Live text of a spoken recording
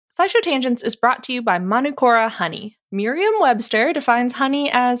SciShow Tangents is brought to you by Manukora Honey. Merriam-Webster defines honey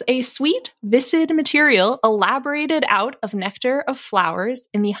as a sweet, viscid material elaborated out of nectar of flowers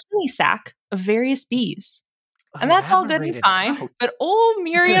in the honey sac of various bees. And that's all good and fine, but old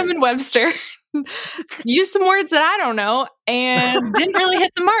Merriam and Webster used some words that I don't know and didn't really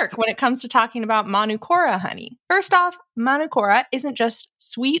hit the mark when it comes to talking about Manukora honey. First off, Manukora isn't just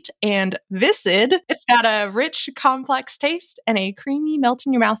sweet and viscid. It's got a rich, complex taste and a creamy,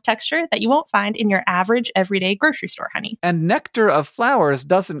 melt-in-your-mouth texture that you won't find in your average, everyday grocery store honey. And nectar of flowers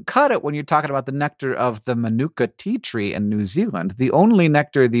doesn't cut it when you're talking about the nectar of the Manuka tea tree in New Zealand, the only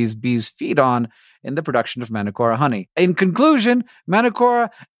nectar these bees feed on in the production of Manukora honey. In conclusion,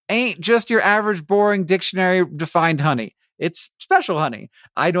 Manukora ain't just your average boring dictionary-defined honey. It's special honey.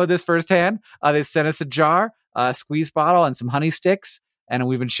 I know this firsthand. They sent us a jar, a squeeze bottle, and some honey sticks, and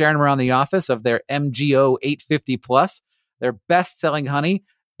we've been sharing them around the office of their MGO 850 Plus, their best-selling honey.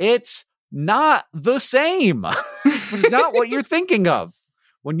 It's not the same. It's not what you're thinking of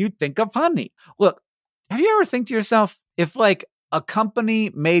when you think of honey. Look, have you ever think to yourself, if a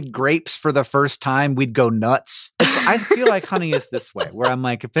company made grapes for the first time, we'd go nuts? I feel like honey is this way, where I'm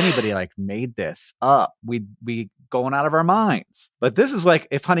like, if anybody made this up, we'd be going out of our minds. But this is like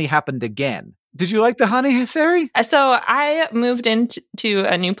if honey happened again. Did you like the honey, Sari? So I moved into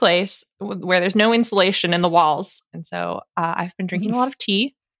a new place where there's no insulation in the walls. And so I've been drinking a lot of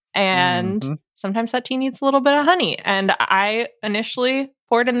tea. And sometimes that tea needs a little bit of honey. And I initially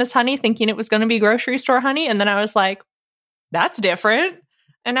poured in this honey thinking it was going to be grocery store honey. And then I was like, that's different.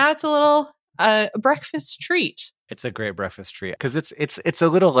 And now it's a little breakfast treat. It's a great breakfast treat because it's a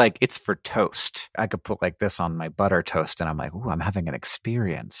little it's for toast. I could put this on my butter toast and I'm like, ooh, I'm having an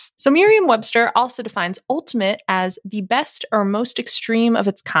experience. So Merriam-Webster also defines ultimate as the best or most extreme of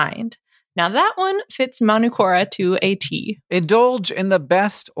its kind. Now that one fits Manukora to a T. Indulge in the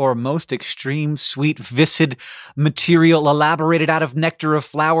best or most extreme sweet viscid material elaborated out of nectar of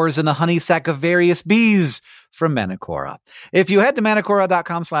flowers in the honey sac of various bees from Manukora. If you head to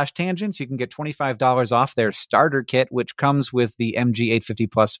manukora.com/tangents, you can get $25 off their starter kit, which comes with the MG 850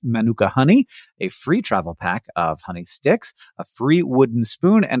 Plus Manuka honey, a free travel pack of honey sticks, a free wooden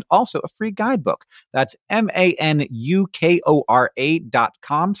spoon, and also a free guidebook. That's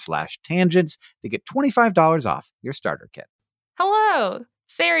manukora.com/tangents to get $25 off your starter kit. Hello,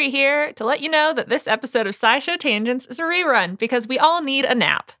 Sari here to let you know that this episode of SciShow Tangents is a rerun because we all need a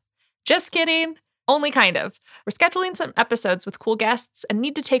nap. Just kidding. Only kind of. We're scheduling some episodes with cool guests and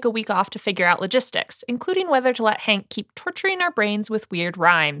need to take a week off to figure out logistics, including whether to let Hank keep torturing our brains with weird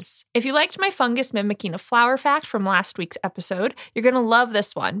rhymes. If you liked my fungus mimicking a flower fact from last week's episode, you're going to love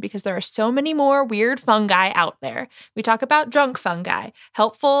this one because there are so many more weird fungi out there. We talk about drunk fungi,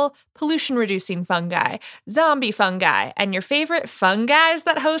 helpful pollution-reducing fungi, zombie fungi, and your favorite fungis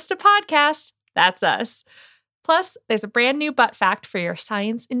that host a podcast. That's us. Plus, there's a brand new butt fact for your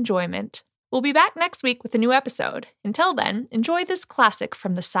science enjoyment. We'll be back next week with a new episode. Until then, enjoy this classic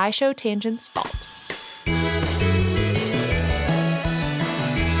from the SciShow Tangents vault.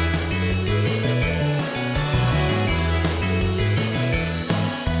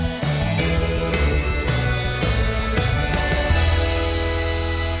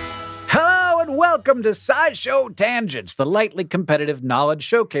 Welcome to SciShow Tangents, the lightly competitive knowledge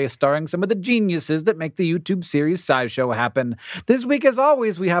showcase starring some of the geniuses that make the YouTube series SciShow happen. This week, as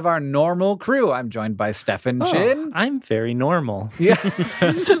always, we have our normal crew. I'm joined by Stefan Chin. I'm very normal. Yeah.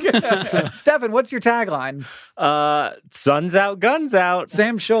 Stefan, what's your tagline? Sun's out, guns out.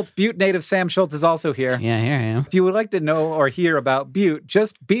 Sam Schultz, Butte native Sam Schultz is also here. Yeah, here I am. If you would like to know or hear about Butte,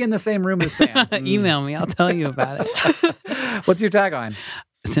 just be in the same room as Sam. Email me. I'll tell you about it. What's your tagline?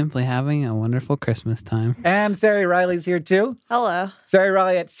 Simply having a wonderful Christmas time. And Sari Riley's here too. Hello. Sari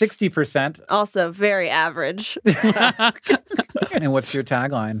Riley at 60%. Also very average. And what's your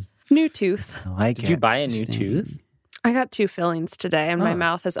tagline? New tooth. I like Did you buy a new tooth? I got 2 fillings today, and my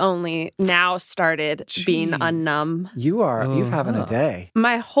mouth has only now started being unnumb. You've having a day.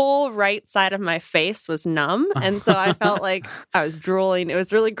 My whole right side of my face was numb, and so I felt like I was drooling. It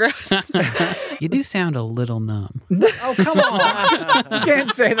was really gross. You do sound a little numb. Oh, come on. You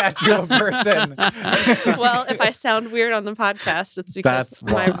can't say that to a person. Well, if I sound weird on the podcast, it's because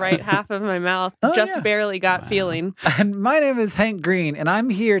my right half of my mouth barely got feeling. And my name is Hank Green, and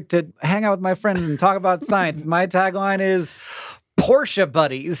I'm here to hang out with my friends and talk about science. My tagline is Porsche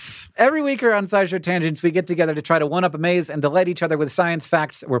Buddies. Every week here on SciShow Tangents, we get together to try to one-up, amaze, and delight each other with science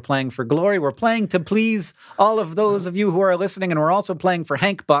facts. We're playing for glory. We're playing to please all of those of you who are listening, and we're also playing for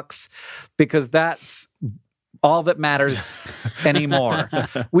Hank Bucks, because that's all that matters anymore.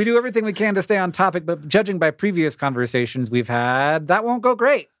 We do everything we can to stay on topic, but judging by previous conversations we've had, that won't go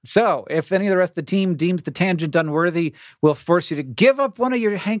great. So if any of the rest of the team deems the tangent unworthy, we'll force you to give up one of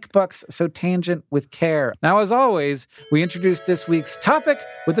your Hank Bucks, so tangent with care. Now, as always, we introduce this week's topic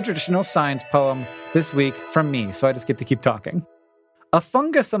with the traditional science poem, this week from me, so I just get to keep talking. A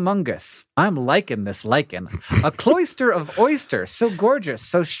fungus among us, I'm liking this lichen. A cloister of oyster, so gorgeous,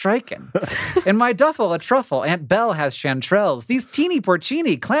 so striking. In my duffel, a truffle, Aunt Belle has chanterelles. These teeny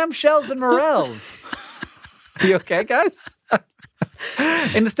porcini, clamshells and morels. You okay, guys?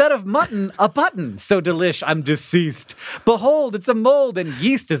 Instead of mutton, a button, so delish I'm deceased. Behold, it's a mold, and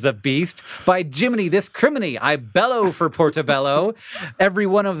yeast is a beast. By Jiminy, this criminy, I bellow for Portobello. Every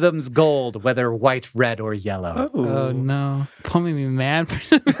one of them's gold, whether white, red, or yellow. Oh no. Paul made me mad.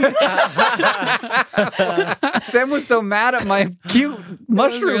 Sam was so mad at my cute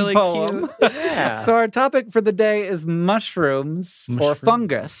mushroom really poem. cute. Yeah. So our topic for the day is mushrooms or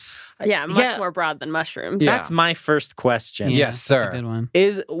fungus. Yeah, much Yeah. more broad than mushrooms. Yeah. That's my first question. Yes, that's sir. a good one.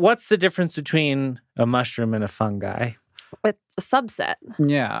 What's the difference between a mushroom and a fungi? It's a subset.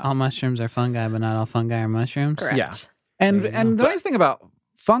 Yeah. All mushrooms are fungi, but not all fungi are mushrooms. Correct. Yeah. And There you and go. the nice thing about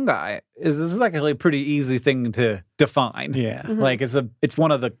fungi is this is actually a pretty easy thing to define. Yeah. Mhm. Like it's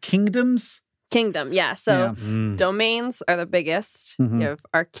one of the kingdoms. Kingdom, yeah. So Mm. domains are the biggest. Mhm. You have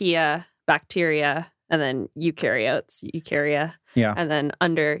archaea, bacteria, and then eukaryotes, eukarya. Yeah. And then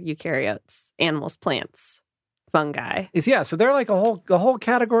under eukaryotes, animals, plants, fungi. So they're like a whole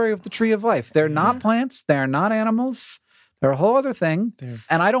category of the tree of life. They're not plants, they're not animals. They're a whole other thing.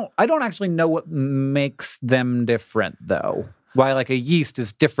 And I don't actually know what makes them different though. Why like a yeast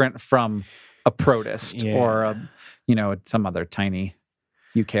is different from a protist or some other tiny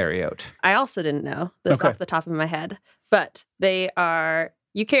eukaryote. I also didn't know this Okay. off the top of my head, but they are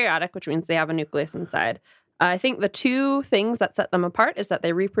eukaryotic, which means they have a nucleus inside. I think the two things that set them apart is that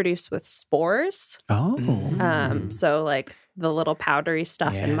they reproduce with spores. Oh. So like the little powdery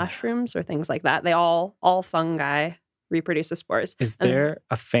stuff Yeah. in mushrooms or things like that. They all fungi reproduce with spores. Is there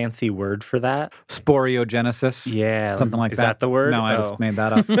a fancy word for that? Sporiogenesis. Yeah. Something like Is that. that the word? No, I Oh. just made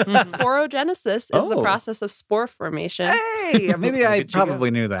that up. Sporogenesis is the Oh. process of spore formation. Hey, maybe I Look at you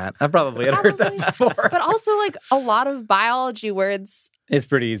probably knew that. I probably had heard that Probably. before. But also like a lot of biology words It's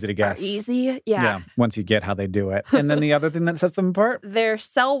pretty easy to are guess. easy. Yeah. Once you get how they do it. And then the other thing that sets them apart? Their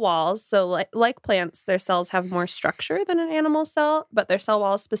cell walls, so like plants, their cells have more structure than an animal cell, but their cell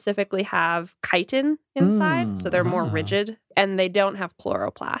walls specifically have chitin inside, so they're more Ah. rigid, and they don't have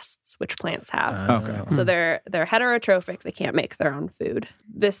chloroplasts, which plants have. Okay. So they're heterotrophic. They can't make their own food.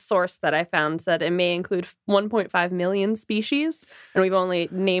 This source that I found said it may include 1.5 million species, and we've only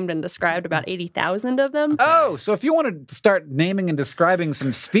named and described about 80,000 of them. Oh, so if you wanted to start naming and describing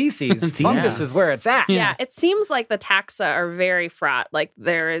some species, fungus is where it's at. Yeah, it seems like the taxa are very fraught. Like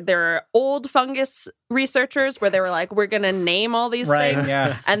there are old fungus researchers where they were like, we're going to name all these Right, things.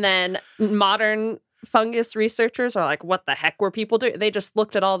 yeah. And then modern fungus researchers are like, what the heck were people doing? They just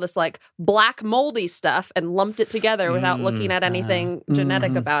looked at all this like black moldy stuff and lumped it together without looking at anything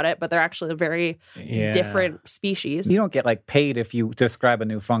genetic about it. But they're actually a very different species. You don't get like paid if you describe a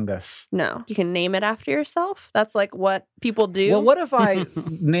new fungus. No, you can name it after yourself. That's like what people do. Well, what if I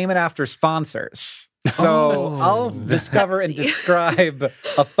name it after sponsors? So I'll discover and Pepsi. describe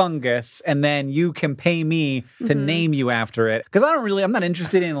a fungus, and then you can pay me to name you after it. Because I'm not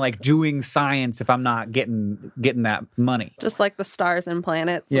interested in like doing science if I'm not getting that money. Just like the stars and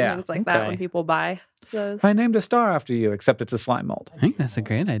planets Yeah, and things like that okay. when people buy those. I named a star after you, except it's a slime mold. I think that's a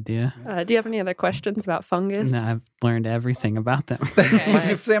great idea. Do you have any other questions about fungus? No, I've learned everything about them.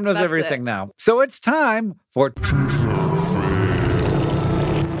 Sam knows That's everything it. now. So it's time for.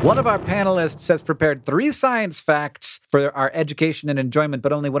 One of our panelists has prepared 3 science facts for our education and enjoyment,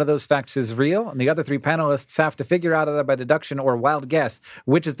 but only one of those facts is real. And the other 3 panelists have to figure out either by deduction or wild guess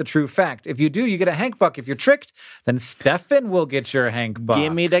which is the true fact. If you do, you get a Hank Buck. If you're tricked, then Stefan will get your Hank Buck.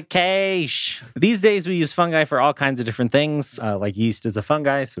 Give me the cash. These days, we use fungi for all kinds of different things. Like yeast is a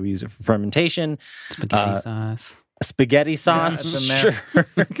fungi, so we use it for fermentation. Spaghetti sauce. Spaghetti sauce, it's in there.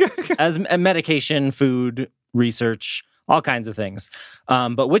 sure. As a medication, food, research, all kinds of things.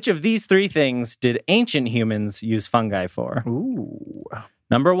 But which of these 3 things did ancient humans use fungi for? Ooh.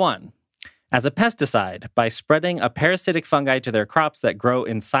 Number 1, as a pesticide, by spreading a parasitic fungi to their crops that grow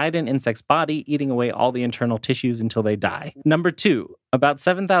inside an insect's body, eating away all the internal tissues until they die. Number 2, about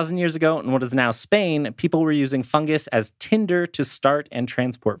 7,000 years ago in what is now Spain, people were using fungus as tinder to start and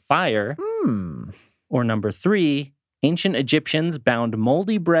transport fire. Or number 3, ancient Egyptians bound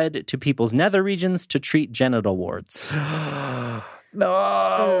moldy bread to people's nether regions to treat genital warts.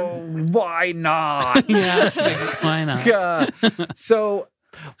 No, why not? Yeah, why not? So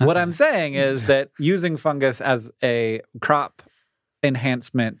what I'm saying is that using fungus as a crop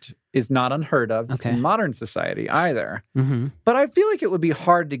enhancement is not unheard of in modern society either. Mm-hmm. But I feel like it would be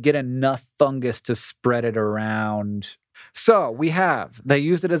hard to get enough fungus to spread it around. So they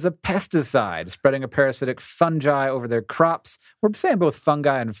used it as a pesticide, spreading a parasitic fungi over their crops. We're saying both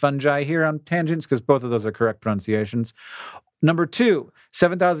fungi and fungi here on tangents because both of those are correct pronunciations. Number 2,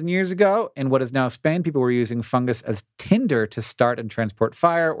 7,000 years ago, in what is now Spain, people were using fungus as tinder to start and transport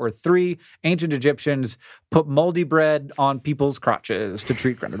fire. Or 3, ancient Egyptians put moldy bread on people's crotches to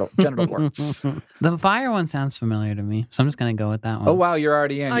treat genital warts. The fire one sounds familiar to me, so I'm just going to go with that one. Oh, wow, you're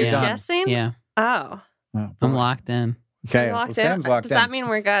already in. Are You're you done. guessing? Yeah, Oh. Oh, I'm boy. locked in. Okay, You're well, locked Sam's in? locked Does in. that mean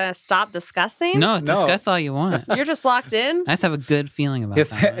we're going to stop discussing? No, No. discuss all you want. You're just locked in? I just have a good feeling about Yes,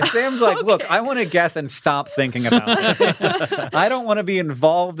 that one. Sam's like, look, Okay. I want to guess and stop thinking about it. I don't want to be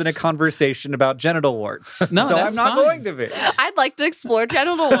involved in a conversation about genital warts. No, so that's I'm not fine. going to be. I'd like to explore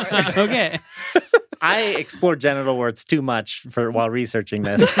genital warts. Okay. I explored genital warts too much while researching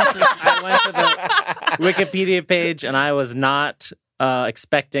this. I went to the Wikipedia page and I was not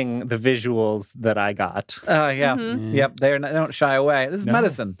expecting the visuals that I got. Yeah. Mhm. Yep. They don't shy away. This is No.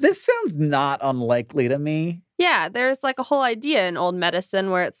 medicine. This sounds not unlikely to me. Yeah, there's like a whole idea in old medicine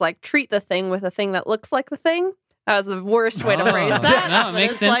where it's like treat the thing with a thing that looks like the thing. That was the worst way to Oh. phrase that. No, it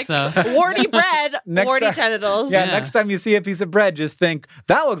makes It's sense, like though. warty bread, Next warty time- genitals. Yeah, Yeah. next time you see a piece of bread, just think,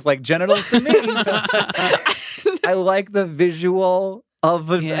 that looks like genitals to me. I like the visual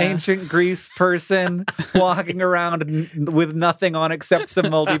of an Yeah. ancient Greece person walking around with nothing on except some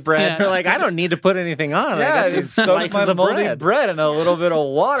moldy bread. Yeah. They're like, I don't need to put anything on. I Yeah, got it's these soaked slices my of moldy bread and a little bit of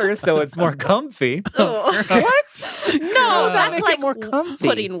water so it's more comfy. Ugh. What? No, Make that's it like more comfy.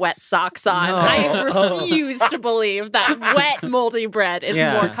 putting wet socks on. No. I refuse to believe that wet moldy bread is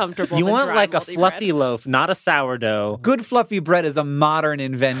Yeah. more comfortable You than want dry like a moldy fluffy bread. loaf, not a sourdough. Good fluffy bread is a modern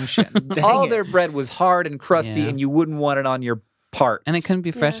invention. All it. their bread was hard and crusty Yeah. and you wouldn't want it on your parts. And it couldn't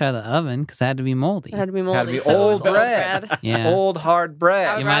be fresh out of the oven because it had to be moldy. It had to be moldy. Had to be so it was old bread. Yeah. Old hard I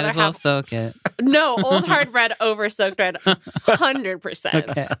bread. would You might rather as well have- soak it. No, old hard bread over soaked bread, 100%.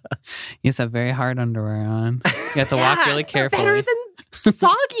 Okay. You just have very hard underwear on. You have to walk really Better carefully. than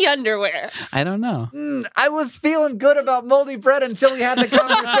soggy underwear. I don't know. I was feeling good about moldy bread until we had the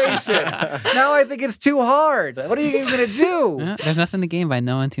conversation. Now I think it's too hard. What are you even going to do? There's nothing to gain by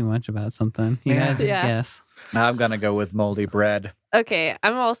knowing too much about something. You Yeah. gotta just Yeah. guess. I'm going to go with moldy bread. Okay,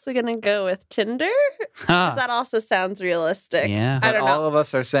 I'm also going to go with Tinder because Ah, that also sounds realistic. yeah. I But don't know. all of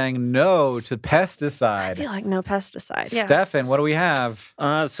us are saying no to I pesticide. feel like no pesticide. Yeah. Stefan, what do we have?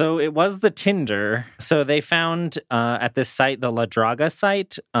 So it was the Tinder. So they found at this site, the La Draga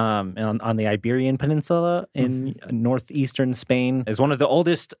site on the Iberian Peninsula in northeastern Spain, is one of the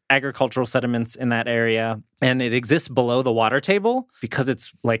oldest agricultural settlements in that area. And it exists below the water table because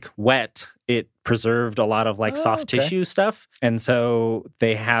it's like wet. It preserved a lot of like soft okay. tissue stuff. And so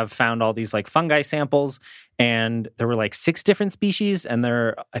they have found all these like fungi samples. And there were like 6 different species, and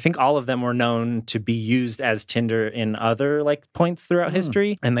I think all of them were known to be used as tinder in other like points throughout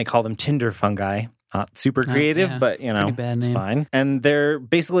history. And they call them tinder fungi. Not super creative, yeah. but you know, Pretty bad it's name. fine. And they're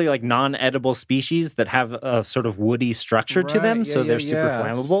basically like non-edible species that have a sort of woody structure to them, Right, so yeah, they're yeah, super yeah.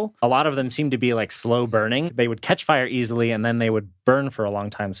 flammable. A lot of them seem to be like slow burning. They would catch fire easily, and then they would burn for a long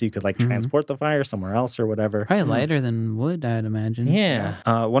time, so you could like transport the fire somewhere else or whatever. Probably lighter than wood, I'd imagine. Yeah.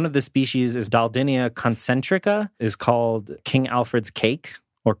 One of the species is Daldinia concentrica, is called King Alfred's cake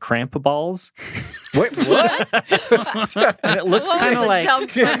or cramp balls. Wait, what? And it looks What was kind of the like jump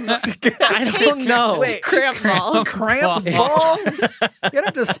from I don't know. Wait, cramp balls? cramp balls? You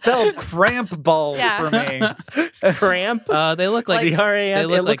have to spell cramp balls Yeah. for me. Cramp. They look like C-R-A-M.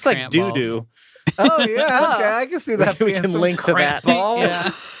 they It look looks like like cramp doo-doo. Oh, yeah. Okay, I can see that. We being can some link to cramp that. balls.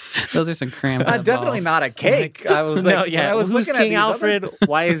 yeah. Those are some cramp. Definitely balls. not a cake. I was like, No, when yeah. I was Who's looking at King these Alfred? other-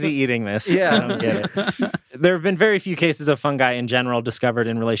 Why is he eating this? Yeah. I don't get it. There have been very few cases of fungi in general discovered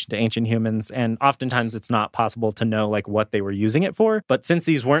in relation to ancient humans, and oftentimes it's not possible to know like what they were using it for. But since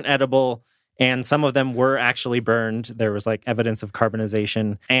these weren't edible, and some of them were actually burned, there was like evidence of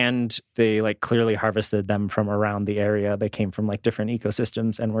carbonization, and they like clearly harvested them from around the area. They came from like different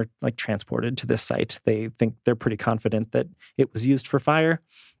ecosystems and were like transported to this site. They think they're pretty confident that it was used for fire.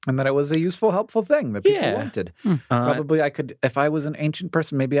 And that it was a useful, helpful thing that people wanted. Probably I could, if I was an ancient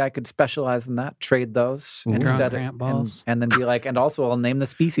person, maybe I could specialize in that, trade those instead, cramp balls. and then be like, and also I'll name the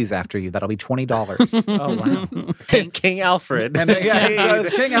species after you. That'll be $20. Oh, wow. King Alfred. And so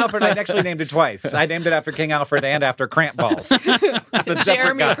King Alfred, I actually named it twice. I named it after King Alfred and after cramp balls.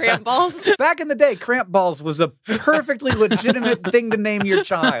 Jeremy Cramp Balls. Back in the day, cramp balls was a perfectly legitimate thing to name your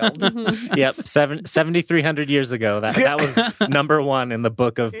child. Yep, 7,300 years ago. That was number one in the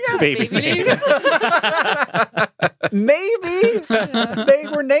book of baby names. Maybe they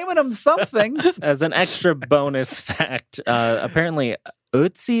were naming them something. As an extra bonus fact, apparently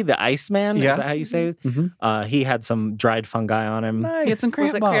Ötzi, the Iceman, is that how you say it? He had some dried fungi on him. Nice. He had some cramp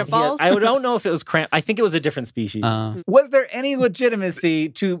Was it balls. cramp balls? I don't know if it was cramp. I think it was a different species. Was there any legitimacy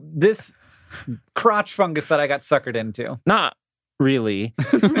to this crotch fungus that I got suckered into? Not really.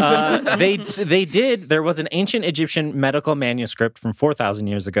 They did. There was an ancient Egyptian medical manuscript from 4,000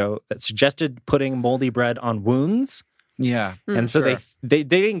 years ago that suggested putting moldy bread on wounds. Yeah. And so sure. they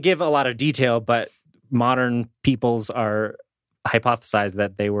didn't give a lot of detail, but modern peoples are hypothesized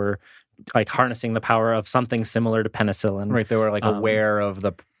that they were like harnessing the power of something similar to penicillin. Right, they were like aware of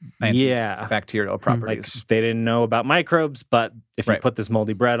the bacterial properties. Like, they didn't know about microbes, but if you Right. put this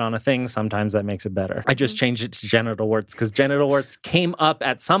moldy bread on a thing, sometimes that makes it better. I just changed it to genital warts because genital warts came up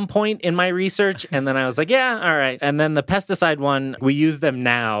at some point in my research, and then I was like, yeah, all right. And then the pesticide one, we use them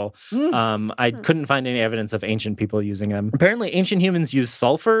now. I couldn't find any evidence of ancient people using them. Apparently, ancient humans used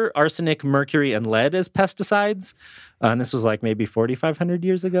sulfur, arsenic, mercury, and lead as pesticides. And this was like maybe 4,500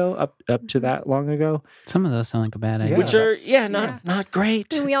 years ago, up to that long ago. Some of those sound like a bad idea. Which are, not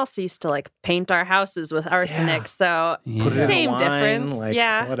great. I mean, we also used to like paint our houses with arsenic, so Put it in same wine, difference. like,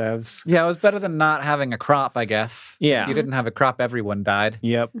 Yeah. whatevs. Yeah, it was better than not having a crop, I guess. Yeah. If you didn't have a crop, everyone died.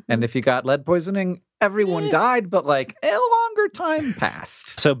 Yep. And if you got lead poisoning, everyone died, but like a longer time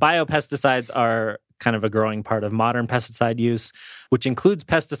passed. So biopesticides are kind of a growing part of modern pesticide use, which includes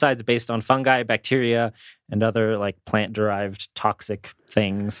pesticides based on fungi, bacteria, and other like plant-derived toxic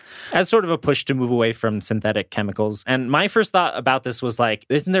things as sort of a push to move away from synthetic chemicals. And my first thought about this was like,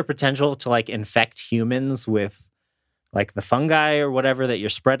 isn't there potential to like infect humans with like the fungi or whatever that you're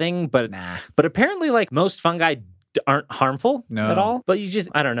spreading? But apparently like most fungi aren't harmful at all. But you just,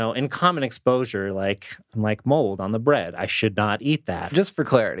 I don't know, in common exposure, like I'm like mold on the bread. I should not eat that. Just for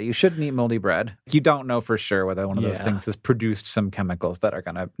clarity, you shouldn't eat moldy bread. You don't know for sure whether one of those things has produced some chemicals that are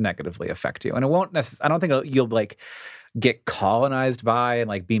going to negatively affect you. And it won't necessarily, I don't think you'll like get colonized by and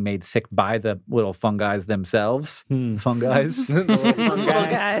like be made sick by the little fungi themselves. Fungi.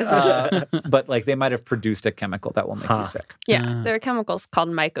 But like they might have produced a chemical that will make you sick. Yeah, there are chemicals called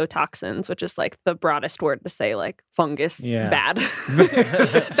mycotoxins, which is like the broadest word to say like fungus bad.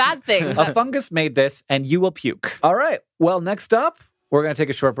 Bad thing. A fungus made this and you will puke. All right. Well, next up, we're going to take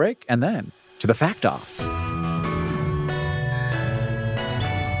a short break and then to the fact off.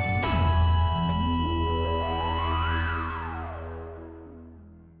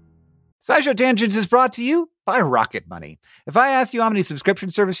 SciShow Tangents is brought to you by Rocket Money. If I asked you how many subscription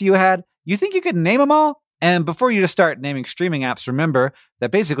services you had, you think you could name them all? And before you just start naming streaming apps, remember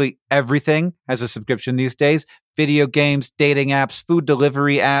that basically everything has a subscription these days. Video games, dating apps, food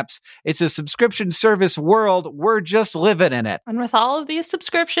delivery apps. It's a subscription service world. We're just living in it. And with all of these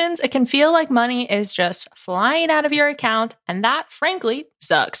subscriptions, it can feel like money is just flying out of your account, and that, frankly,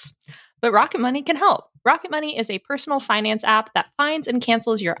 sucks. But Rocket Money can help. Rocket Money is a personal finance app that finds and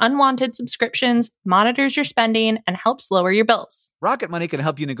cancels your unwanted subscriptions, monitors your spending, and helps lower your bills. Rocket Money can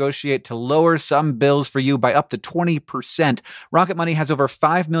help you negotiate to lower some bills for you by up to 20%. Rocket Money has over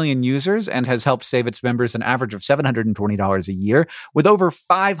 5 million users and has helped save its members an average of $720 a year, with over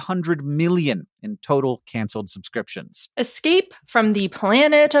 500 million in total canceled subscriptions. Escape from the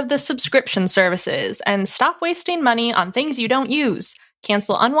planet of the subscription services and stop wasting money on things you don't use.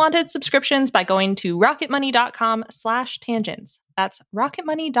 Cancel unwanted subscriptions by going to rocketmoney.com/tangents. That's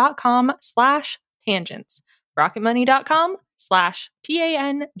rocketmoney.com/tangents.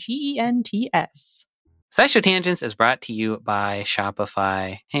 rocketmoney.com/TANGENTS. SciShow Tangents is brought to you by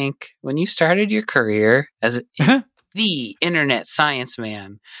Shopify. Hank, when you started your career as the internet science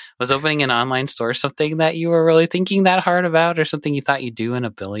man, was opening an online store something that you were really thinking that hard about, or something you thought you'd do in a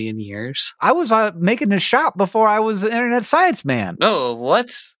billion years? I was making a shop before I was the internet science man. Oh,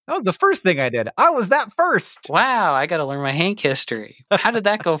 what? That was the first thing I did. I was that first. Wow, I got to learn my Hank history. How did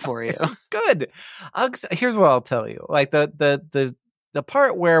that go for you? Good. Here's what I'll tell you. Like the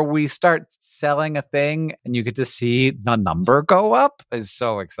part where we start selling a thing and you get to see the number go up is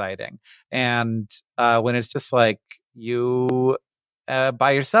so exciting. And when it's just like you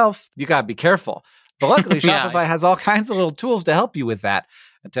by yourself, you got to be careful. But luckily, Shopify has all kinds of little tools to help you with that.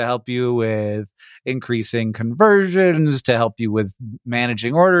 to help you with increasing conversions, to help you with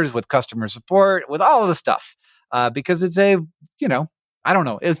managing orders, with customer support, with all of the stuff. Because it's a, I don't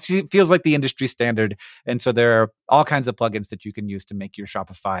know, it feels like the industry standard. And so there are all kinds of plugins that you can use to make your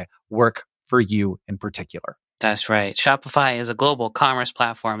Shopify work for you in particular. That's right. Shopify is a global commerce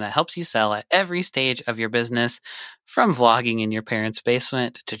platform that helps you sell at every stage of your business, from vlogging in your parents'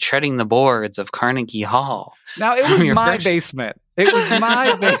 basement to treading the boards of Carnegie Hall. Now, it was my basement. It was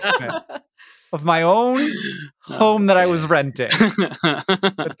my basement of my own home that I was renting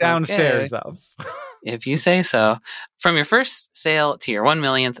the downstairs of. If you say so. From your first sale to your 1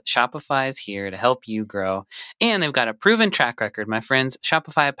 millionth, Shopify is here to help you grow. And they've got a proven track record, my friends.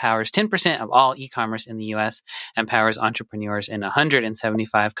 Shopify powers 10% of all e-commerce in the US and powers entrepreneurs in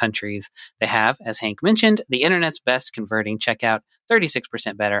 175 countries. They have, as Hank mentioned, the internet's best converting checkout,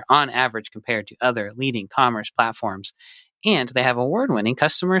 36% better on average compared to other leading commerce platforms. And they have award-winning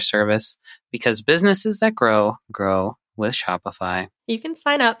customer service, because businesses that grow with Shopify. You can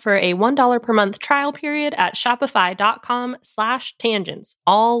sign up for a $1 per month trial period at shopify.com/tangents,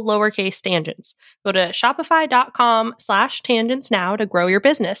 all lowercase tangents. Go to shopify.com/tangents now to grow your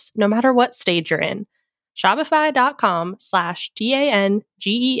business, no matter what stage you're in.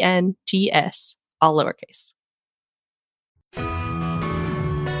 Shopify.com/TANGENTS, all lowercase.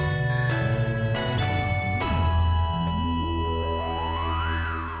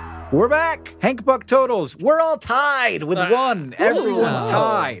 We're back. Hank Buck totals. We're all tied with one. Everyone's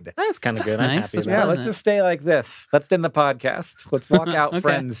tied. That's kind of good. That's I'm nice. happy That's about Yeah, it. let's just stay like this. Let's end the podcast. Let's walk out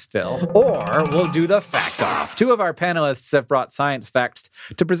friends still. Or we'll do the fact off. Two of our panelists have brought science facts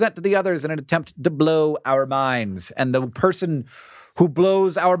to present to the others in an attempt to blow our minds. And the person who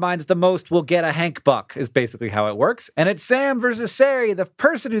blows our minds the most will get a Hank Buck, is basically how it works. And it's Sam versus Sari. The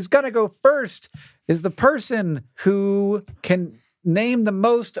person who's going to go first is the person who can name the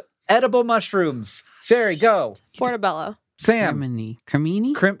most edible mushrooms. Sari, go. Portobello. Sam. Cremini?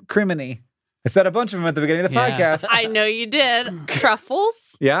 Criminy. I said a bunch of them at the beginning of the Yeah. podcast. I know you did.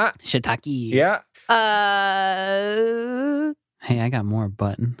 Truffles. Yeah. Shiitake. Yeah. Hey, I got more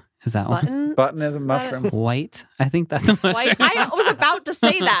button. Is that one? Button. Button is a mushroom. White? I think that's a mushroom. White. I was about to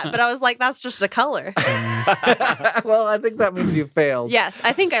say that, but I was like, that's just a color. Well, I think that means you failed. Yes,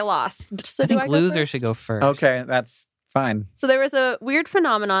 I think I lost. So I do think I go loser first? should go first. Okay, that's fine. So there was a weird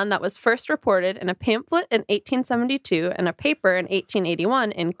phenomenon that was first reported in a pamphlet in 1872 and a paper in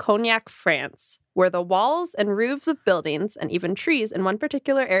 1881 in Cognac, France, where the walls and roofs of buildings and even trees in one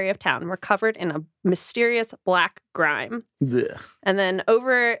particular area of town were covered in a mysterious black grime. Ugh. And then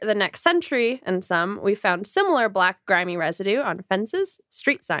over the next century and some, we found similar black grimy residue on fences,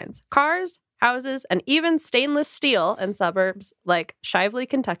 street signs, cars, houses, and even stainless steel in suburbs like Shively,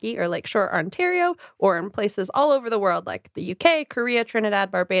 Kentucky, or Lakeshore, Ontario, or in places all over the world like the UK, Korea,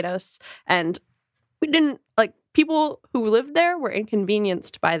 Trinidad, Barbados. And we didn't, like, people who lived there were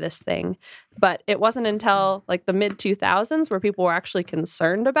inconvenienced by this thing. But it wasn't until like the mid 2000s where people were actually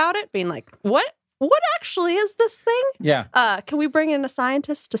concerned about it, being like, what actually is this thing? Yeah. Can we bring in a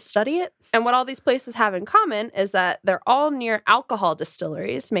scientist to study it? And what all these places have in common is that they're all near alcohol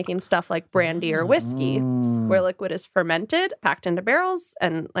distilleries making stuff like brandy or whiskey, where liquid is fermented, packed into barrels,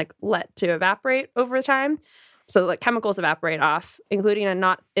 and like let to evaporate over time. So like chemicals evaporate off, including a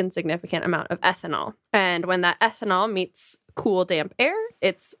not insignificant amount of ethanol. And when that ethanol meets cool, damp air,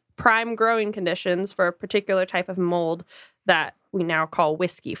 it's prime growing conditions for a particular type of mold that we now call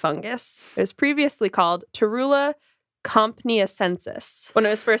whiskey fungus. It was previously called Torula compniacensis when it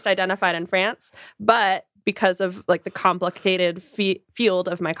was first identified in France, but because of like the complicated field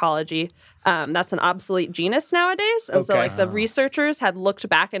of mycology, that's an obsolete genus nowadays. And so like the researchers had looked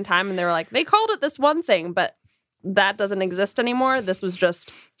back in time and they were like, they called it this one thing, but that doesn't exist anymore. This was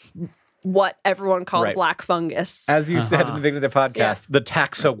just what everyone called Right. black fungus. As you said in the beginning of the podcast, the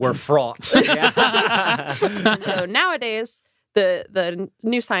taxa were fraught. So nowadays, the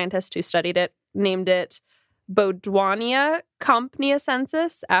new scientist who studied it named it Baudouinia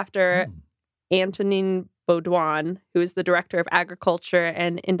compniacensis after Antonin Baudouin, who is the director of agriculture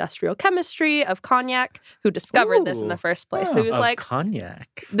and industrial chemistry of Cognac, who discovered this in the first place. So he was Of like,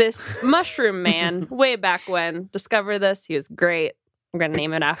 cognac. this mushroom man way back when discovered this. He was great. We're going to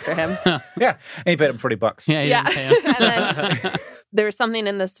name it after him. Yeah. And he paid him $40. Yeah, Yeah. didn't pay him. And then there was something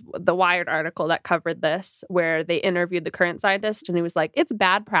in the Wired article that covered this where they interviewed the current scientist and he was like, it's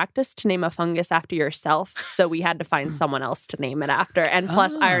bad practice to name a fungus after yourself. So we had to find someone else to name it after. And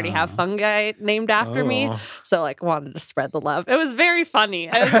plus I already have fungi named after me. So like wanted to spread the love. It was very funny.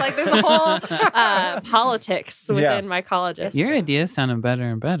 It was like, there's a whole politics within mycologists. Your ideas sounded better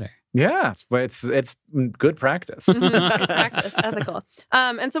and better. Yeah, it's good practice. Practice, ethical.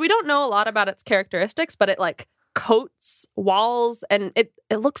 And so we don't know a lot about its characteristics, but it like coats walls, and it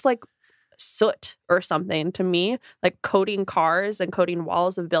looks like soot or something to me, like coating cars and coating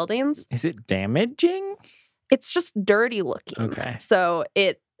walls of buildings. Is it damaging? It's just dirty looking. Okay. So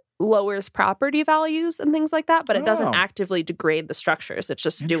it lowers property values and things like that, but it Oh. doesn't actively degrade the structures. It's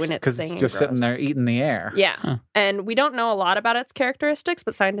just doing its Because thing. it's just and sitting gross. there eating the air. Yeah. Huh. And we don't know a lot about its characteristics,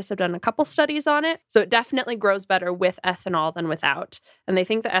 but scientists have done a couple studies on it. So it definitely grows better with ethanol than without. And they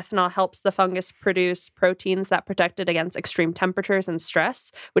think that ethanol helps the fungus produce proteins that protect it against extreme temperatures and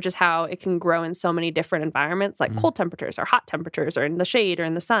stress, which is how it can grow in so many different environments, like cold temperatures or hot temperatures or in the shade or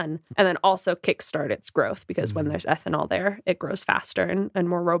in the sun. And then also kickstart its growth because when there's ethanol there, it grows faster and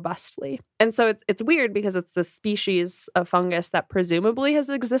more robustly. And so it's weird because it's this species of fungus that presumably has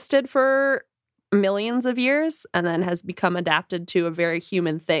existed for millions of years and then has become adapted to a very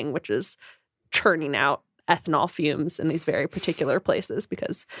human thing, which is churning out ethanol fumes in these very particular places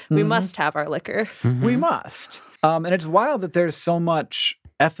because we must have our liquor. We must. And it's wild that there's so much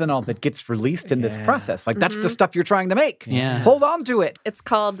ethanol that gets released in this process. Like, that's the stuff you're trying to make. Yeah. Hold on to it. It's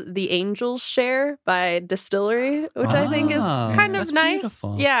called The Angel's Share by Distillery, which I think is Oh, kind of that's nice.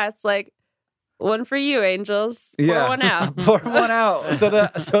 beautiful. Yeah, it's like one for you, angels. Pour one out. Pour one out so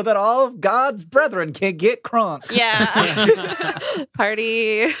that all of God's brethren can get crunk. Yeah.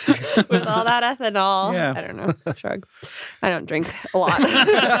 Party with all that ethanol. Yeah. I don't know. Shrug. I don't drink a lot.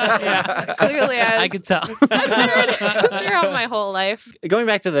 Yeah. Clearly, I could tell. throughout my whole life. Going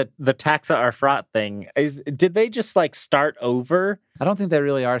back to the taxa or fraught thing, did they just like start over? I don't think they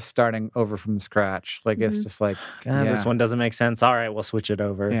really are starting over from scratch. Like, it's just like, This one doesn't make sense. All right, we'll switch it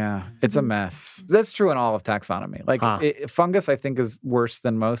over. Yeah, it's a mess. That's true in all of taxonomy. Like, fungus, I think, is worse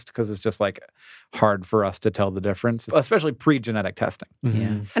than most because it's just like hard for us to tell the difference, especially pre-genetic testing.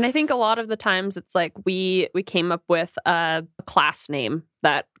 Yeah. And I think a lot of the times it's like we came up with a class name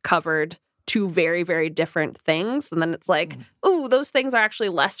that covered two very, very different things. And then it's like, ooh, those things are actually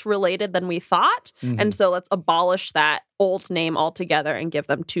less related than we thought. And so let's abolish that old name altogether and give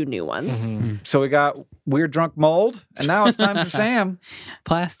them two new ones. So we got weird drunk mold, and now it's time for Sam.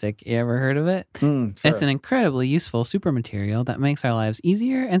 Plastic. You ever heard of it? It's an incredibly useful super material that makes our lives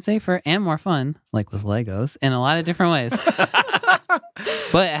easier and safer and more fun, like with Legos, in a lot of different ways.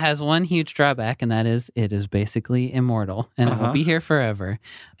 But it has one huge drawback, and that is it is basically immortal, and it will be here forever.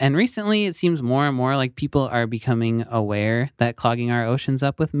 And recently, it seems more and more like people are becoming aware that clogging our oceans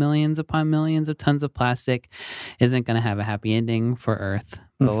up with millions upon millions of tons of plastic isn't going to have a happy ending for Earth.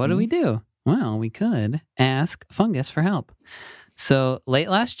 But what do we do? Well, we could ask fungus for help. So late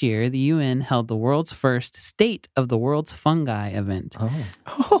last year, the UN held the world's first State of the World's Fungi event.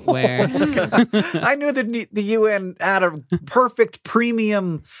 Where I knew that the UN had a perfect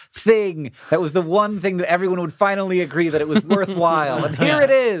premium thing that was the one thing that everyone would finally agree that it was worthwhile. And here it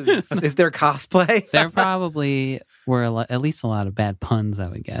is. Is there cosplay? there probably were at least a lot of bad puns, I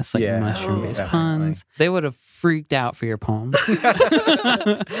would guess, like mushroom-based definitely. puns. They would have freaked out for your poem.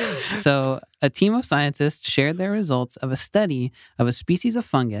 So a team of scientists shared their results of a study of a species of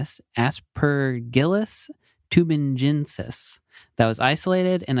fungus, Aspergillus tubangensis, that was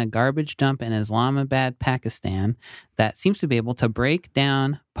isolated in a garbage dump in Islamabad, Pakistan, that seems to be able to break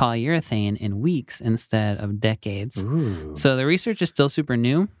down polyurethane in weeks instead of decades. So the research is still super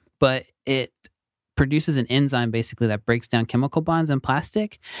new, but it produces an enzyme basically that breaks down chemical bonds in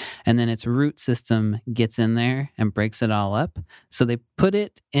plastic, and then its root system gets in there and breaks it all up. So they put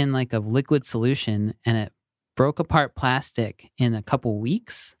it in like a liquid solution, and it broke apart plastic in a couple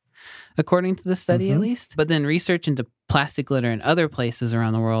weeks, according to the study at least. But then research into plastic litter in other places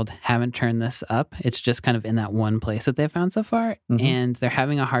around the world haven't turned this up. It's just kind of in that one place that they found so far. And they're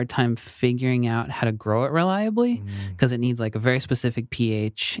having a hard time figuring out how to grow it reliably because it needs like a very specific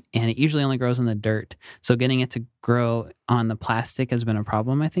pH, and it usually only grows in the dirt. So getting it to grow on the plastic has been a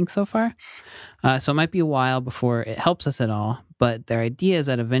problem, I think, so far. So it might be a while before it helps us at all. But their idea is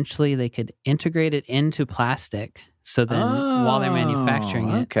that eventually they could integrate it into plastic. So then while they're manufacturing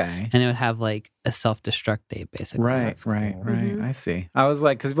it, and it would have like a self-destruct date, basically. Right. I see. I was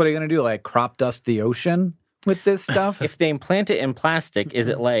like, because what are you going to do? Like crop dust the ocean with this stuff? If they implant it in plastic, is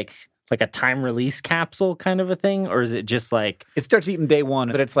it like like a time release capsule kind of a thing, or is it just like It starts eating day 1,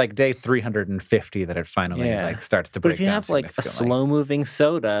 but it's like day 350 that it finally Yeah. like starts to but break if you down have like a significantly. slow moving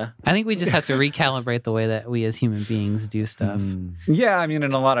soda, I think we just have to recalibrate the way that we as human beings do stuff. Yeah, I mean,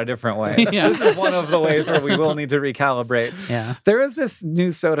 in a lot of different ways. Yeah. This is one of the ways where we will need to recalibrate. Yeah. There is this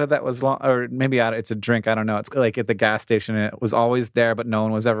new soda that was long, or maybe it's a drink. I don't know. It's like at the gas station. It was always there, but no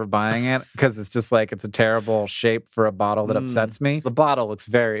one was ever buying it because it's just like it's a terrible shape for a bottle that upsets me. The bottle looks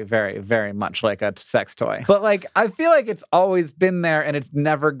very, very, very much like a sex toy. But like, I feel like it's always been there and it's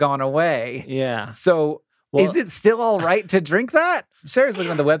never gone away. yeah. So Well- is it still all right to drink that? Sarah's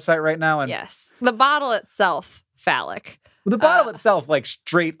looking on the website right now, and Yes. The bottle itself, phallic. the bottle itself, like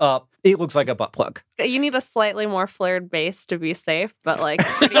straight up, it looks like a butt plug. You need a slightly more flared base to be safe, but like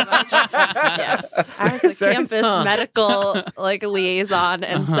pretty much, yes. I was a Sorry, campus huh. medical like liaison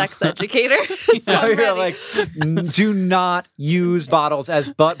and sex educator. So So I'm you're ready. like, do not use bottles as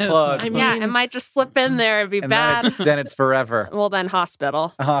butt plugs. I mean- Yeah, it might just slip in there and be and bad. then it's forever. Well, then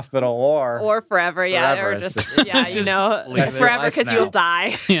hospital. Hospital Or forever, yeah. Forever, Or it's just, just- yeah, you know, leave it forever life because now. you'll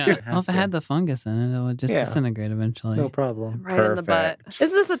die. Yeah. Well, if it had the fungus in it, it would just Yeah. disintegrate eventually. No problem. Right in the butt. Perfect. Is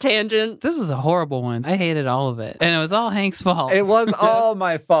this a tangent? This was a horrible one. I hated all of it. And it was all Hank's fault. It was all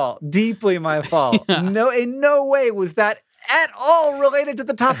my fault, deeply my fault. Yeah. No, in no way was that at all related to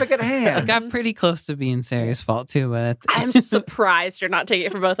the topic at It hand. got pretty close to being Sarah's fault, too. But I'm surprised you're not taking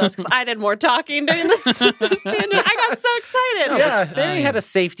it for both of us because I did more talking during this tangent. I got so excited. Yeah. Sari had a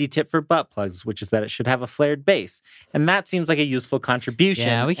safety tip for butt plugs, which is that it should have a flared base. And that seems like a useful contribution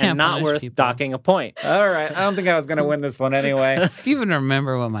Yeah, we can't and not punish worth people. docking a point. All right, I don't think I was going to win this one anyway. do you even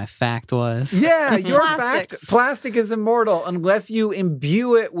remember what my fact was? Yeah, your Plastics. fact: plastic is immortal unless you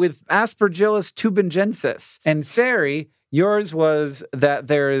imbue it with Aspergillus tubangensis. And Sari, yours was that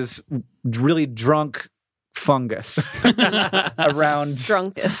there is really drunk fungus around.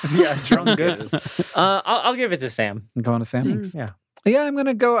 Drunkest. Yeah, drunkus. I'll give it to Sam. Going to Sam. Thanks. Yeah. Yeah, I'm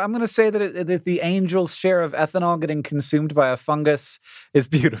gonna say that the angel's share of ethanol getting consumed by a fungus is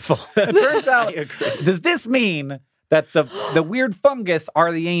beautiful. It turns out. I agree. Does this mean that the weird fungus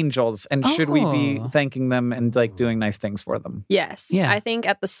are the angels, and should we be Oh. thanking them and like doing nice things for them? Yes. Yeah. I think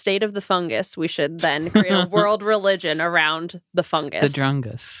at the state of the fungus, we should then create a world religion around the fungus. The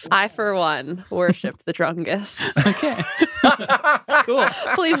drungus. I, for one, worship the drungus. Okay. Cool.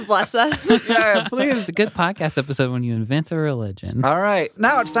 Please bless us. Yeah, please. It's a good podcast episode when you invent a religion. All right,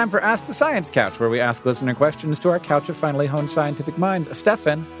 now it's time for Ask the Science Couch, where we ask listener questions to our couch of finely honed scientific minds.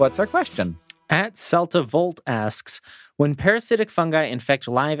 Stefan, what's our question? At Celta Volt asks, when parasitic fungi infect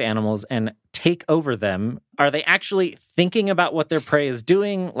live animals and take over them, are they actually thinking about what their prey is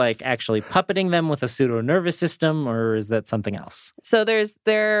doing, like actually puppeting them with a pseudo nervous system, or is that something else? So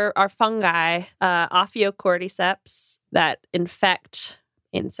there are fungi, Ophiocordyceps, that infect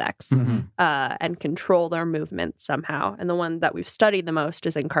insects and control their movement somehow. And the one that we've studied the most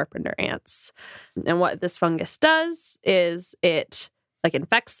is in carpenter ants. And what this fungus does is it like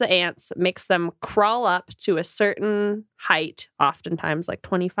infects the ants, makes them crawl up to a certain height, oftentimes like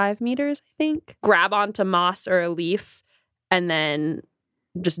 25 meters, I think, grab onto moss or a leaf, and then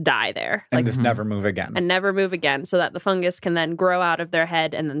just die there. And Like just never move again. and never move again so that the fungus can then grow out of their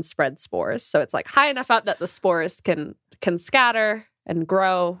head and then spread spores. So it's like high enough up that the spores can scatter and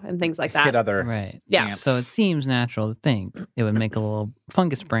grow and things like that. Hit other. Right. Yeah. ants. So it seems natural to think it would make a little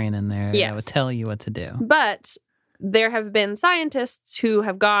fungus brain in there Yes. that would tell you what to do. But there have been scientists who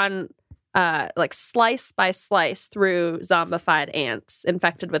have gone like slice by slice through zombified ants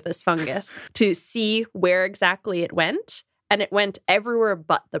infected with this fungus to see where exactly it went. And it went everywhere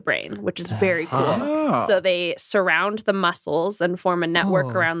but the brain, which is very cool. Oh. So they surround the muscles and form a network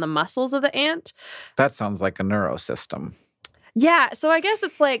Oh. around the muscles of the ant. That sounds like a neurosystem. Yeah, so I guess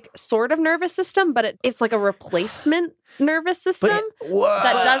it's like sort of nervous system, but it's like a replacement nervous system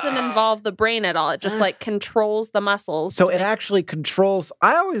that doesn't involve the brain at all. It just like controls the muscles. So to it make- actually controls.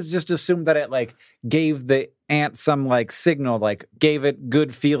 I always just assumed that it like gave the ant some like signal, like gave it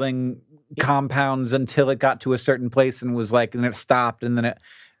good feeling compounds until it got to a certain place and was like, and it stopped, and then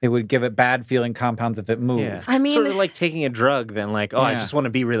it would give it bad feeling compounds if it moved. Yeah. I mean- sort of like taking a drug, then like, I Yeah. just want to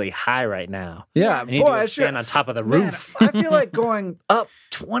be really high right now. Yeah, I need to go stand on top of the Man, roof. I feel like going up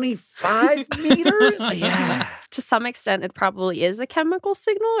 25 meters. Yeah. to some extent, it probably is a chemical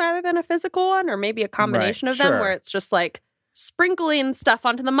signal rather than a physical one, or maybe a combination of them sure. where it's just like sprinkling stuff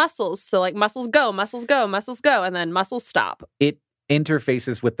onto the muscles. So like muscles go, muscles go, muscles go, and then muscles stop. It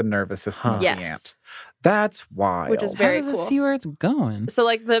interfaces with the nervous system of the Yes. ant. That's wild. Which is How very does it cool. see where it's going? So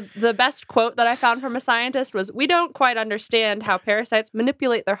like the best quote that I found from a scientist was, "We don't quite understand how parasites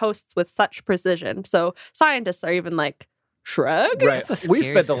manipulate their hosts with such precision." So scientists are even like, Shrug? Right. That's a We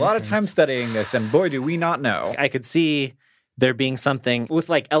scary spent a lot of time sentence. studying this, and boy, do we not know. I could see there being something with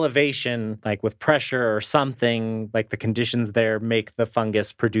like elevation, like with pressure or something, like the conditions there make the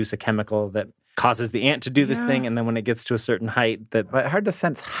fungus produce a chemical that causes the ant to do this Yeah. thing. And then when it gets to a certain height, that But hard to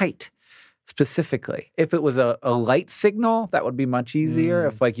sense height specifically. If it was a light signal, that would be much easier.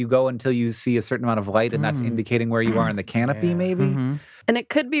 If like you go until you see a certain amount of light and that's indicating where you are in the canopy, Yeah. maybe. Mhm. And it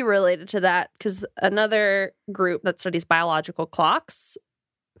could be related to that because another group that studies biological clocks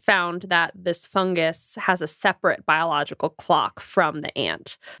found that this fungus has a separate biological clock from the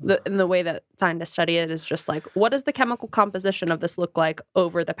ant. And the way that scientists study it is just like, what does the chemical composition of this look like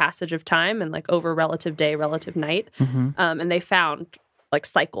over the passage of time and like over relative day, relative night? Mhm. And they found like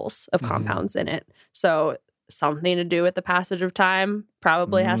cycles of compounds in it. So something to do with the passage of time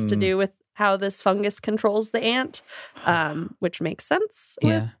probably has to do with how this fungus controls the ant, which makes sense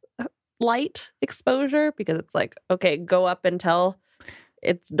with Yeah. light exposure because it's like, okay, go up until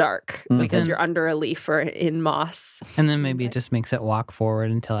it's dark because then- you're under a leaf or in moss. And then maybe it just makes it walk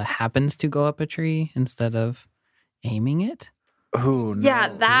forward until it happens to go up a tree instead of aiming it. Who knows? Yeah,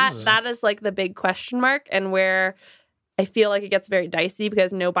 that is like the big question mark and where I feel like it gets very dicey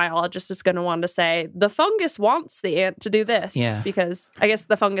because no biologist is going to want to say the fungus wants the ant to do this. Yeah. Because I guess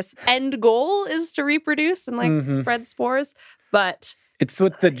the fungus end goal is to reproduce and like spread spores. But It's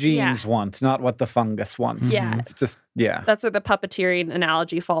what the genes want, not what the fungus wants. Yeah. It's just, yeah. that's where the puppeteering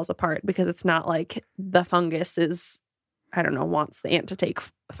analogy falls apart because it's not like the fungus is, I don't know, wants the ant to take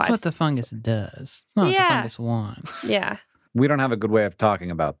 5 That's what the steps. fungus does. It's not what the Yeah. fungus wants. Yeah. We don't have a good way of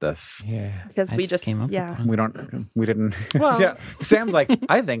talking about this. yeah. Because I we just just, came up with yeah. one. We didn't. Well- yeah. Sam's like,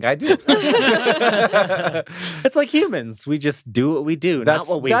 I think I do. It's like humans. We just do what we do, not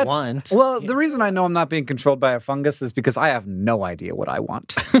what we want. Well, the reason I know I'm not being controlled by a fungus is because I have no idea what I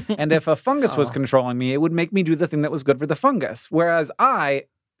want. And if a fungus was controlling me, it would make me do the thing that was good for the fungus. Whereas I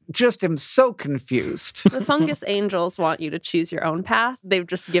just am so confused. The fungus angels want you to choose your own path. They've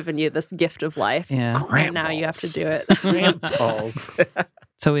just given you this gift of life. Yeah. And now you have to do it. Balls.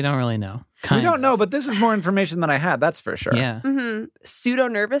 So we don't really know. We Kind don't of. know, but this is more information than I had, that's for sure. Yeah. Pseudo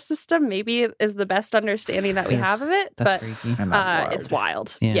nervous system maybe is the best understanding that we have of it, That's but freaky. And that's wild. it's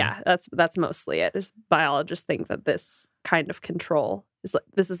wild. Yeah. Yeah, that's mostly it. Is biologists think that this kind of control is like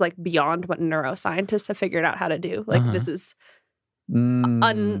this is like beyond what neuroscientists have figured out how to do. Like this is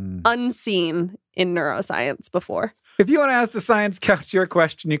unseen in neuroscience before. If you want to ask the Science Couch your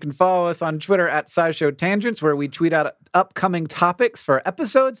question, you can follow us on Twitter at SciShow Tangents, where we tweet out upcoming topics for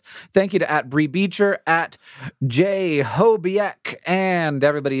episodes. Thank you to at Bree Beecher, at Jay Hobiek, and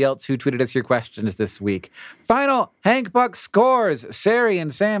everybody else who tweeted us your questions this week. Final Hank Buck scores. Sari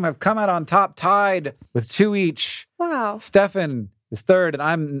and Sam have come out on top, tied with 2 each. Wow. Stefan is third, and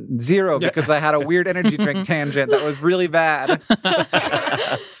I'm 0 because I had a weird energy drink tangent that was really bad.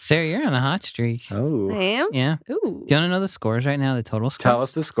 Sarah, you're on a hot streak. Oh. I am? Yeah. Ooh. Do you want to know the scores right now? The total scores? Tell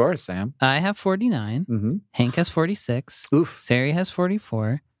us the scores, Sam. I have 49. Mm-hmm. Hank has 46. Oof. Sari has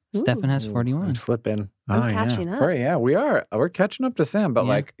 44. Stefan has 41. I'm slipping. I'm catching up. Yeah, we are. We're catching up to Sam, but Yeah.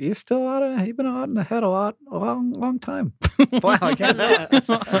 like you've been out in the head a long time. Wow, I can't do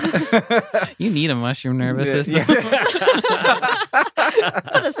that. You need a mushroom nervous system. Put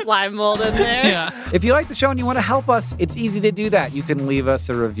a slime mold in there. Yeah. If you like the show and you want to help us, it's easy to do that. You can leave us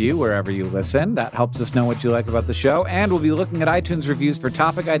a review wherever you listen. That helps us know what you like about the show. And we'll be looking at iTunes reviews for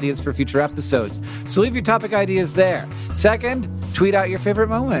topic ideas for future episodes. So leave your topic ideas there. Second, tweet out your favorite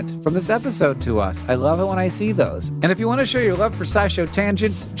moment from this episode to us. I love it when I see those. And if you want to show your love for SciShow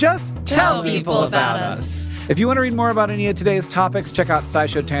Tangents, just tell people about us. If you want to read more about any of today's topics, check out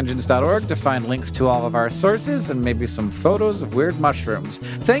scishowtangents.org to find links to all of our sources and maybe some photos of weird mushrooms.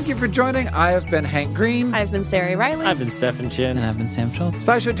 Thank you for joining. I have been Hank Green. I've been Sari Riley. I've been Stefan Chin. And I've been Sam Schultz.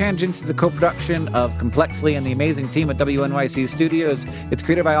 SciShow Tangents is a co-production of Complexly and the amazing team at WNYC Studios. It's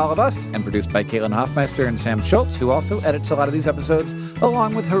created by all of us and produced by Caitlin Hoffmeister and Sam Schultz, who also edits a lot of these episodes,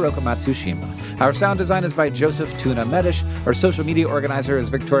 along with Hiroka Matsushima. Our sound design is by Joseph Tuna Medish. Our social media organizer is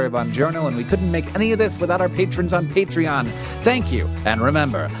Victoria Bongiorno, and we couldn't make any of this without our patrons on Patreon. Thank you. And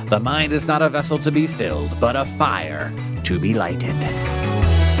remember, the mind is not a vessel to be filled, but a fire to be lighted.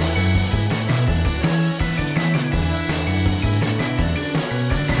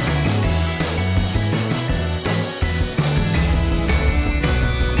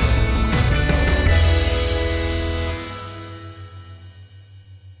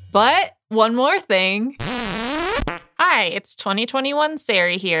 But one more thing. Hi, it's 2021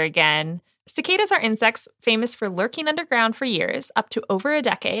 Sari here again. Cicadas are insects famous for lurking underground for years, up to over a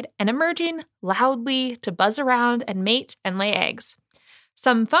decade, and emerging loudly to buzz around and mate and lay eggs.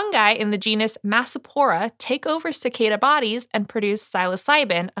 Some fungi in the genus Massapora take over cicada bodies and produce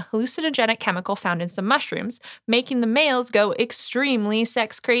psilocybin, a hallucinogenic chemical found in some mushrooms, making the males go extremely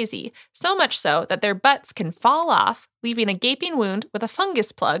sex crazy, so much so that their butts can fall off, leaving a gaping wound with a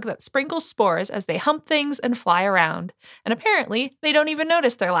fungus plug that sprinkles spores as they hump things and fly around. And apparently, they don't even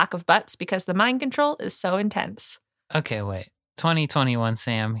notice their lack of butts because the mind control is so intense. Okay, wait. 2021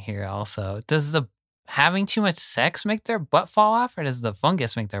 Sam here also. Does the having too much sex make their butt fall off, or does the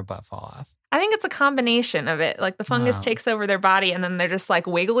fungus make their butt fall off? I think it's a combination of it. Like the fungus Wow. takes over their body and then they're just like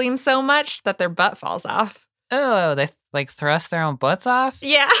wiggling so much that their butt falls off. Oh, they like thrust their own butts off?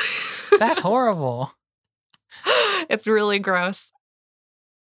 Yeah. That's horrible. It's really gross.